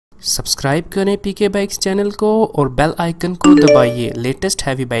Subscribe करें पीके bikes channel को और बेल आइकन को दबाइए लेटेस्ट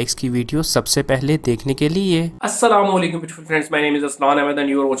हैवी बाइक्स की वीडियो सबसे पहले देखने के लिए। अस्सलाम वालेकुम friends, my name is Aslan Ahmad and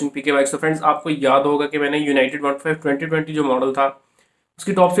you are watching PK bikes. तो फ्रेंड्स, आपको याद होगा कि मैंने यूनाइटेड 125 2020 जो मॉडल था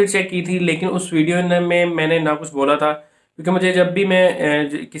उसकी टॉप स्पीड चेक की थी, लेकिन उस वीडियो में मैंने ना कुछ बोला था, क्योंकि मुझे जब भी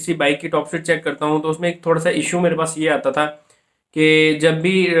मैं किसी बाइक की टॉप स्पीड चेक करता हूँ तो उसमें एक थोड़ा सा इशू मेरे पास ये आता था कि जब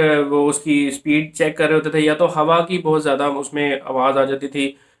भी वो उसकी स्पीड चेक कर रहे होते थे या तो हवा की बहुत ज़्यादा उसमें आवाज़ आ जाती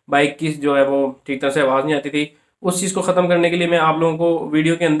थी, बाइक की जो है वो ठीक तरह से आवाज़ नहीं आती थी। उस चीज़ को ख़त्म करने के लिए मैं आप लोगों को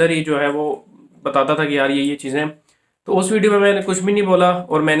वीडियो के अंदर ही जो है वो बताता था कि यार ये चीज़ें। तो उस वीडियो में मैंने कुछ भी नहीं बोला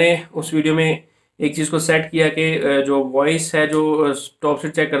और मैंने उस वीडियो में एक चीज़ को सेट किया कि जो वॉइस है, जो टॉप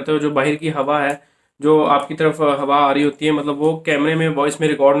स्पीड चेक करते हो, जो बाहर की हवा है, जो आपकी तरफ हवा आ रही होती है, मतलब वो कैमरे में वॉइस में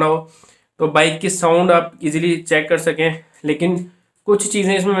रिकॉर्ड ना हो, तो बाइक की साउंड आप इजीली चेक कर सकें। लेकिन कुछ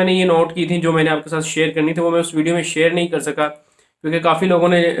चीज़ें इसमें मैंने ये नोट की थी जो मैंने आपके साथ शेयर करनी थी, वो मैं उस वीडियो में शेयर नहीं कर सका, क्योंकि काफ़ी लोगों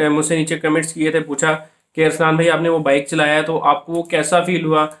ने मुझसे नीचे कमेंट्स किए थे, पूछा कि अरसलान भाई आपने वो बाइक चलाया है तो आपको वो कैसा फील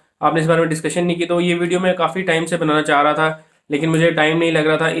हुआ, आपने इस बारे में डिस्कशन नहीं की। तो ये वीडियो मैं काफ़ी टाइम से बनाना चाह रहा था, लेकिन मुझे टाइम नहीं लग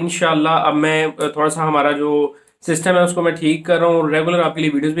रहा था। इंशाल्लाह अब मैं थोड़ा सा हमारा जो सिस्टम है उसको मैं ठीक कर रहा हूँ और रेगुलर आपके लिए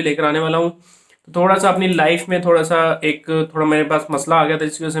वीडियोज़ भी लेकर आने वाला हूँ। तो थोड़ा सा अपनी लाइफ में थोड़ा मेरे पास मसला आ गया था,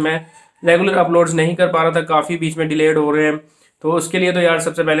 जिसकी वजह से मैं रेगुलर अपलोड्स नहीं कर पा रहा था, काफ़ी बीच में डिलेड हो रहे हैं। तो उसके लिए तो यार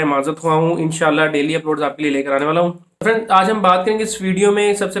सबसे पहले माजरत हुआ हूँ। इंशाल्लाह डेली अपलोड्स आपके लिए लेकर आने वाला हूँ। फ्रेंड, आज हम बात करेंगे इस वीडियो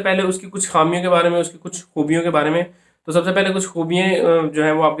में सबसे पहले उसकी कुछ खामियों के बारे में, उसकी कुछ खूबियों के बारे में। तो सबसे पहले कुछ खूबियाँ जो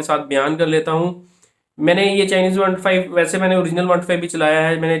है वो आपके साथ बयान कर लेता हूँ। मैंने ये चाइनीज़ 125, वैसे मैंने ओरिजिनल 125 भी चलाया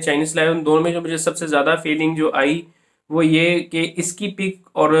है, मैंने चाइनीज़ चलाया, उन दोनों में जो मुझे सबसे ज़्यादा फीलिंग जो आई वो ये कि इसकी पिक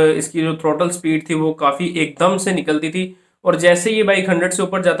और इसकी जो थ्रोटल स्पीड थी वो काफ़ी एकदम से निकलती थी। और जैसे ये बाइक 100 से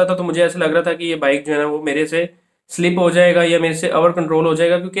ऊपर जाता था तो मुझे ऐसा लग रहा था कि ये बाइक जो है ना वो मेरे से स्लिप हो जाएगा या मेरे से ओवर कंट्रोल हो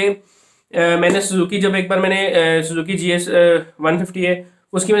जाएगा। क्योंकि मैंने सुजुकी, जब एक बार मैंने सुजुकी GS 150 है,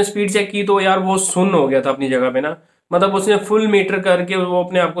 उसकी मैंने स्पीड चेक की तो यार वो सुन्न हो गया था अपनी जगह पे ना, मतलब उसने फुल मीटर करके वो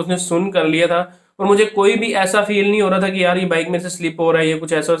अपने आप को उसने सुन्न कर लिया था। और मुझे कोई भी ऐसा फील नहीं हो रहा था कि यार ये बाइक मेरे से स्लिप हो रहा है या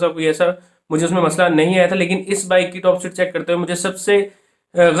कुछ ऐसा वैसा, कोई ऐसा मुझे उसमें मसला नहीं आया था। लेकिन इस बाइक की टॉप स्पीड चेक करते हुए मुझे सबसे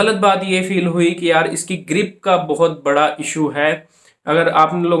गलत बात ये फील हुई कि यार इसकी ग्रिप का बहुत बड़ा इशू है। अगर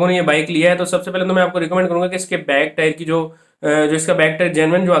आप लोगों ने ये बाइक लिया है तो सबसे पहले तो मैं आपको रिकमेंड करूंगा कि इसके बैक टायर की जो इसका बैक टायर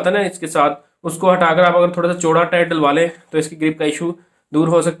जेन्युइन जो आता है ना इसके साथ, उसको हटाकर आप अगर थोड़ा सा चौड़ा टायर डलवा लें तो इसकी ग्रिप का इशू दूर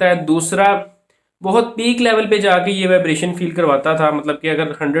हो सकता है। दूसरा, बहुत पीक लेवल पे जाके ये वाइब्रेशन फील करवाता था, मतलब कि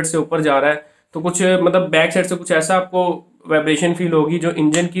अगर 100 से ऊपर जा रहा है तो कुछ मतलब बैक साइड से कुछ ऐसा आपको वाइब्रेशन फील होगी जो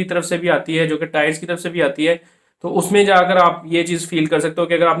इंजन की तरफ से भी आती है, जो कि टायर्स की तरफ से भी आती है। तो उसमें जाकर आप ये चीज़ फील कर सकते हो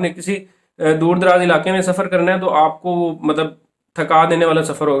कि अगर आपने किसी दूर दराज इलाके में सफ़र करना है तो आपको मतलब थका देने वाला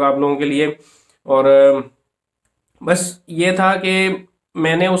सफ़र होगा आप लोगों के लिए। और बस ये था कि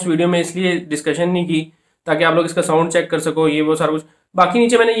मैंने उस वीडियो में इसलिए डिस्कशन नहीं की ताकि आप लोग इसका साउंड चेक कर सको, ये वो सारा कुछ। बाकी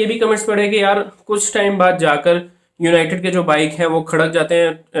नीचे मैंने ये भी कमेंट्स पढ़े कि यार कुछ टाइम बाद जाकर यूनाइटेड के जो बाइक हैं वो खड़क जाते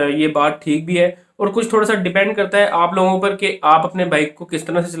हैं, ये बात ठीक भी है। और कुछ थोड़ा सा डिपेंड करता है आप लोगों पर कि आप अपने बाइक को किस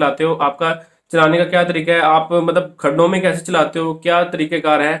तरह से चलाते हो, आपका चलाने का क्या तरीका है, आप मतलब खड्डों में कैसे चलाते हो, क्या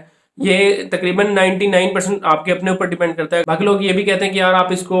तरीक़ेकार है। ये तकरीबन 99% आपके अपने ऊपर डिपेंड करता है। बाकी लोग ये भी कहते हैं कि यार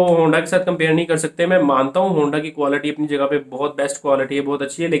आप इसको होंडा के साथ कंपेयर नहीं कर सकते। मैं मानता हूँ होंडा की क्वालिटी अपनी जगह पे बहुत बेस्ट क्वालिटी है, बहुत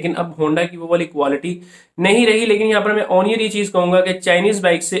अच्छी है, लेकिन अब होंडा की वो वाली क्वालिटी नहीं रही। लेकिन यहाँ पर मैं ऑन ईयर ये चीज़ कहूँगा कि चाइनीज़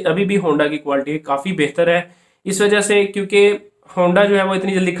बाइक से अभी भी होंडा की क्वालिटी काफ़ी बेहतर है। इस वजह से, क्योंकि होंडा जो है वो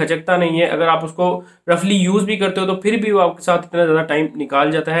इतनी जल्दी खचकता नहीं है, अगर आप उसको रफली यूज़ भी करते हो तो फिर भी वो आपके साथ इतना ज़्यादा टाइम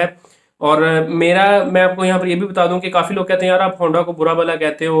निकाल जाता है। और मैं आपको यहाँ पर ये भी बता दूं कि काफ़ी लोग कहते हैं यार आप होंडा को बुरा भला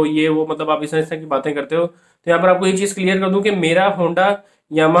कहते हो, ये वो, मतलब आप इस तरह की बातें करते हो। तो यहाँ पर आपको ये चीज़ क्लियर कर दूं कि मेरा होंडा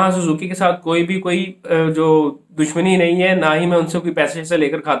यामाहा सुजुकी के साथ कोई जो दुश्मनी नहीं है, ना ही मैं उनसे कोई पैसे से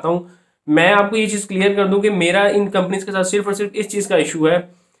लेकर खाता हूँ। मैं आपको ये चीज़ क्लियर कर दूं कि मेरा इन कंपनीज के साथ सिर्फ और सिर्फ इस चीज़ का इशू है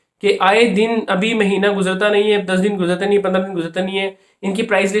कि आए दिन, अभी महीना गुजरता नहीं है, 10 दिन गुजरते नहीं है, 15 दिन गुजरते नहीं है, इनकी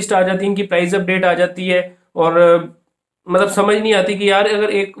प्राइस लिस्ट आ जाती है, इनकी प्राइस अपडेट आ जाती है। और मतलब समझ नहीं आती कि यार अगर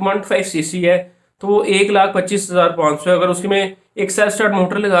एक 125cc है तो वो 1,25,500 है, अगर उसकी में एक सेल्फ स्टार्ट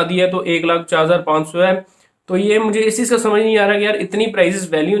मोटर लगा दी है तो 1,04,500 है। तो ये मुझे इस चीज़ का समझ नहीं आ रहा कि यार इतनी प्राइजेस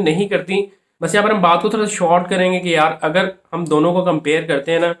वैल्यू नहीं करती। बस यहाँ पर हम बात को थोड़ा शॉर्ट करेंगे कि यार अगर हम दोनों को कंपेयर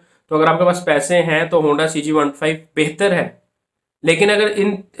करते हैं ना, तो अगर आपके पास पैसे हैं तो होंडा CG125 बेहतर है। लेकिन अगर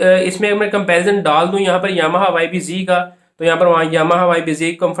इसमें मैं कंपैरिजन डाल दूं यहाँ पर यामाहा YBZ का, तो यहाँ पर वहाँ यामाहा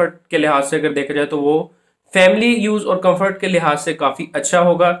YBZ कंफर्ट के लिहाज से अगर देखा जाए तो वो फैमिली यूज़ और कंफर्ट के लिहाज से काफ़ी अच्छा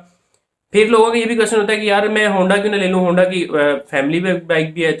होगा। फिर लोगों का ये भी क्वेश्चन होता है कि यार मैं होंडा क्यों ना ले लूँ, होंडा की फैमिली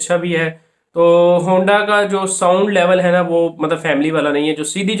बाइक भी है, अच्छा भी है। तो होंडा का जो साउंड लेवल है ना वो मतलब फैमिली वाला नहीं है, जो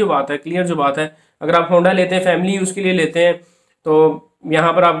सीधी जो बात है, क्लियर जो बात है। अगर आप होंडा लेते हैं फैमिली यूज़ के लिए लेते हैं तो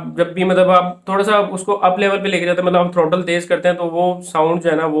यहाँ पर आप जब भी मतलब आप थोड़ा सा उसको अप लेवल पे लेके जाते हैं, मतलब आप थ्रोटल तेज करते हैं तो वो साउंड जो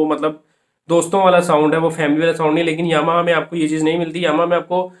है ना वो मतलब दोस्तों वाला साउंड है, वो फैमिली वाला साउंड नहीं। लेकिन यामाहा में आपको ये चीज़ नहीं मिलती। यामाहा में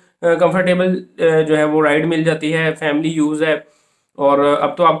आपको कंफर्टेबल जो है वो राइड मिल जाती है, फैमिली यूज़ है। और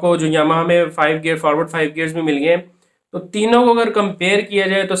अब तो आपको जो यामाहा में 5 गियर फॉरवर्ड 5 गियर्स भी मिल गए हैं। तो तीनों को अगर कंपेयर किया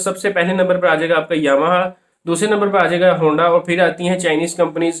जाए तो सबसे पहले नंबर पर आ जाएगा आपका यामाहा, दूसरे नंबर पर आ जाएगा होंडा, और फिर आती हैं चाइनीज़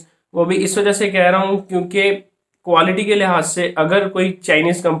कंपनीज। वो भी इस वजह से कह रहा हूँ क्योंकि क्वालिटी के लिहाज से अगर कोई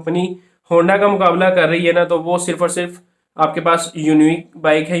चाइनीज़ कंपनी होंडा का मुकाबला कर रही है ना, तो वो सिर्फ और सिर्फ आपके पास यूनिक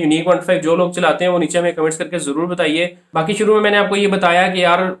बाइक है, यूनिक 125। जो लोग चलाते हैं वो नीचे हमें कमेंट्स करके ज़रूर बताइए। बाकी शुरू में मैंने आपको ये बताया कि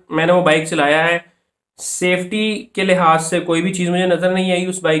यार मैंने वो बाइक चलाया है, सेफ्टी के लिहाज से कोई भी चीज़ मुझे नज़र नहीं आई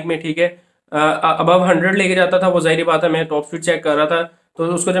उस बाइक में, ठीक है। अबव 100 लेके जाता था वो, जाहिर बात है, मैं टॉप स्पीड चेक कर रहा था तो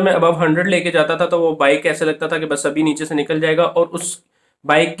उसको जब मैं अबव 100 लेके जाता था तो वो बाइक ऐसे लगता था कि बस अभी नीचे से निकल जाएगा। और उस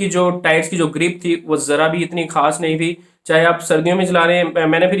बाइक की जो टायर्स की जो ग्रिप थी वो ज़रा भी इतनी खास नहीं थी। चाहे आप सर्दियों में चला रहे हैं,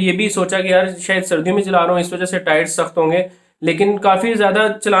 मैंने फिर ये भी सोचा कि यार शायद सर्दियों में चला रहा हूँ इस वजह से टायर्स सख्त होंगे, लेकिन काफ़ी ज़्यादा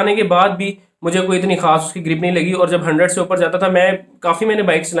चलाने के बाद भी मुझे कोई इतनी खास उसकी ग्रिप नहीं लगी। और जब 100 से ऊपर जाता था, मैंने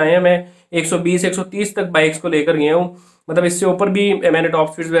बाइक चलाए हैं, मैं 120 130 तक बाइक्स को लेकर गया हूँ, मतलब इससे ऊपर भी मैंने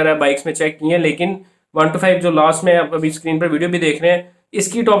टॉप स्पीड वगैरह बाइक्स में चेक किए हैं। लेकिन 125 जो लास्ट में आप अभी स्क्रीन पर वीडियो भी देख रहे हैं,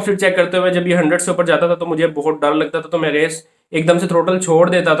 इसकी टॉप स्पीड चेक करते हुए जब ये 100 से ऊपर जाता था तो मुझे बहुत डर लगता था, तो मैं रेस एकदम से थ्रोटल छोड़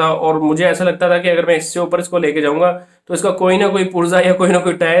देता था। और मुझे ऐसा लगता था कि अगर मैं इससे ऊपर इसको लेके जाऊंगा तो इसका कोई ना कोई पुर्जा या कोई ना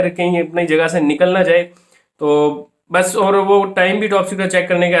कोई टायर कहीं अपनी जगह से निकल ना जाए। तो बस, और वो टाइम भी टॉप स्पीड चेक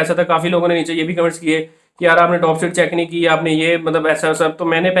करने का ऐसा था। काफ़ी लोगों ने नीचे ये भी कमेंट्स किए कि यार आपने टॉप स्पीड चेक नहीं की, आपने ये मतलब ऐसा सब। तो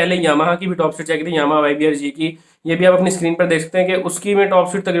मैंने पहले यामाहा की भी टॉप स्पीड चेक की थी, यामाहा YBR की। ये भी आप अपनी स्क्रीन पर देख सकते हैं कि उसकी मैं टॉप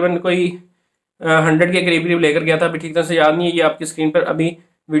स्पीड तकरीबन कोई 100 के करीब करीब लेकर गया था। अभी ठीक तरह से याद नहीं है, ये आपकी स्क्रीन पर अभी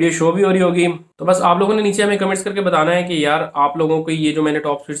वीडियो शो भी हो रही होगी। तो बस आप लोगों ने नीचे हमें कमेंट्स करके बताना है कि यार आप लोगों को ये जो मैंने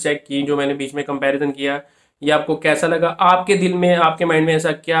टॉप स्पीड चेक की, जो मैंने बीच में कंपैरिजन किया, ये आपको कैसा लगा। आपके दिल में, आपके माइंड में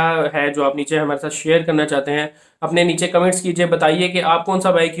ऐसा क्या है जो आप नीचे हमारे साथ शेयर करना चाहते हैं, अपने नीचे कमेंट्स कीजिए। बताइए कि आप कौन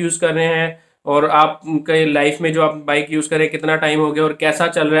सा बाइक यूज़ कर रहे हैं और आपके लाइफ में जो आप बाइक यूज़ कर रहे हैं कितना टाइम हो गया और कैसा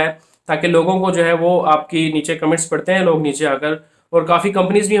चल रहा है, ताकि लोगों को जो है वो आपकी नीचे कमेंट्स पढ़ते हैं लोग नीचे आकर, और काफ़ी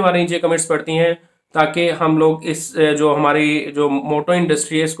कंपनीज भी हमारे नीचे कमेंट्स पढ़ती हैं, ताकि हम लोग इस जो हमारी जो मोटो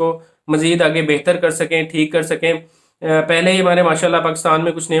इंडस्ट्री है इसको मज़ीद आगे बेहतर कर सकें, ठीक कर सकें। पहले ही हमारे माशाल्लाह पाकिस्तान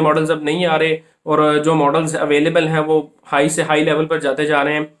में कुछ नए मॉडल्स अब नहीं आ रहे, और जो मॉडल्स अवेलेबल हैं वो हाई से हाई लेवल पर जाते जा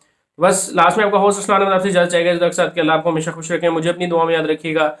रहे हैं। बस लास्ट में आपका होस्ट अस्लान आपसे इजाज़त चाहेगा इस वक्त साथ कि अल्लाह आपको हमेशा खुश रखें। मुझे अपनी दुआ में याद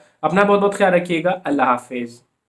रखिएगा, अपना बहुत बहुत ख्याल रखिएगा। अल्लाह हाफिज़।